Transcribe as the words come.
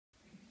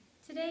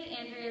Today,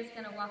 Andrea is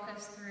going to walk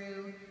us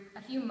through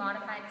a few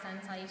modified sun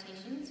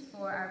salutations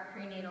for our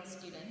prenatal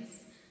students.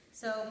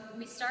 So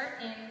we start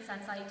in sun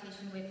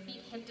salutation with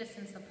feet hip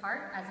distance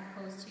apart as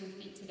opposed to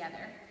feet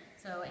together.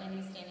 So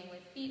Andy's standing with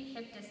feet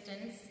hip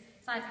distance,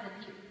 sides of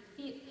the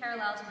feet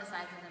parallel to the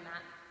sides of the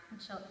mat. And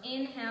she'll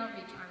inhale,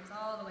 reach arms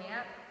all the way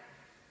up.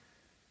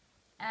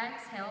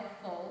 Exhale,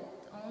 fold,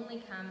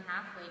 only come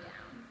halfway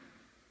down.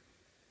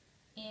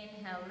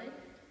 Inhale,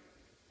 lift.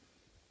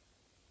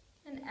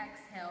 And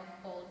exhale,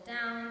 fold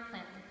down,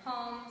 plant the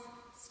palms,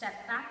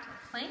 step back to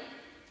plank.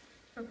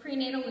 For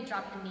prenatal, we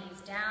drop the knees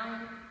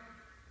down,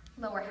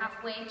 lower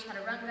halfway,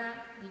 chaturanga,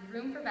 leave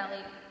room for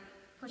belly,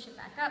 push it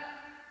back up,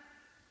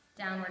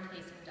 downward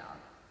facing dog.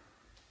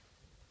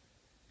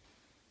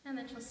 And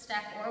then she'll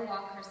step or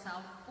walk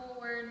herself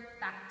forward,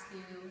 back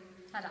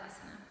to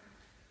Tadasana.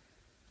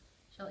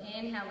 She'll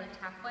inhale, lift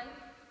halfway,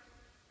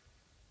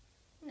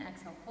 and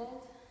exhale,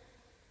 fold.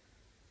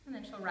 And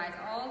then she'll rise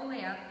all the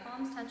way up,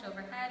 palms touch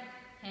overhead,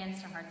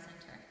 hands to heart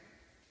center.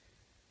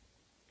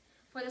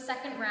 For the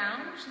second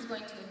round, she's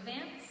going to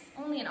advance,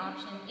 only an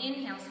option.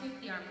 Inhale,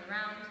 sweep the arms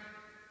around.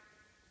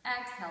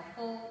 Exhale,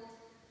 fold.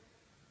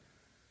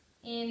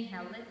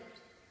 Inhale,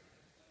 lift.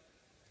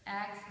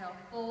 Exhale,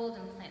 fold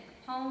and plant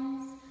the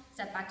palms.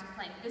 Step back to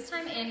plank. This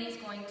time Annie's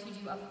going to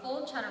do a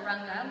full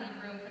chaturanga,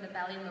 leave room for the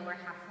belly, lower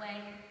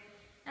halfway,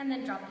 and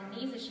then drop the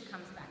knees as she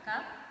comes back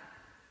up.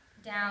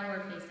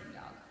 Downward facing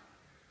dog.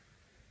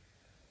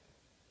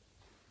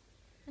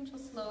 And she'll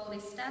slowly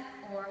step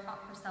or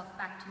hop herself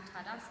back to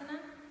Tadasana.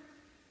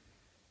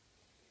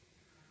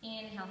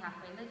 Inhale,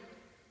 halfway lift.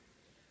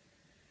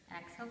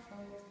 Exhale,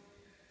 fold.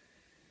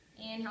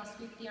 Inhale,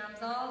 sweep the arms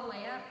all the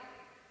way up.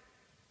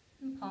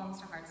 And palms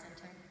to heart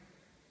center.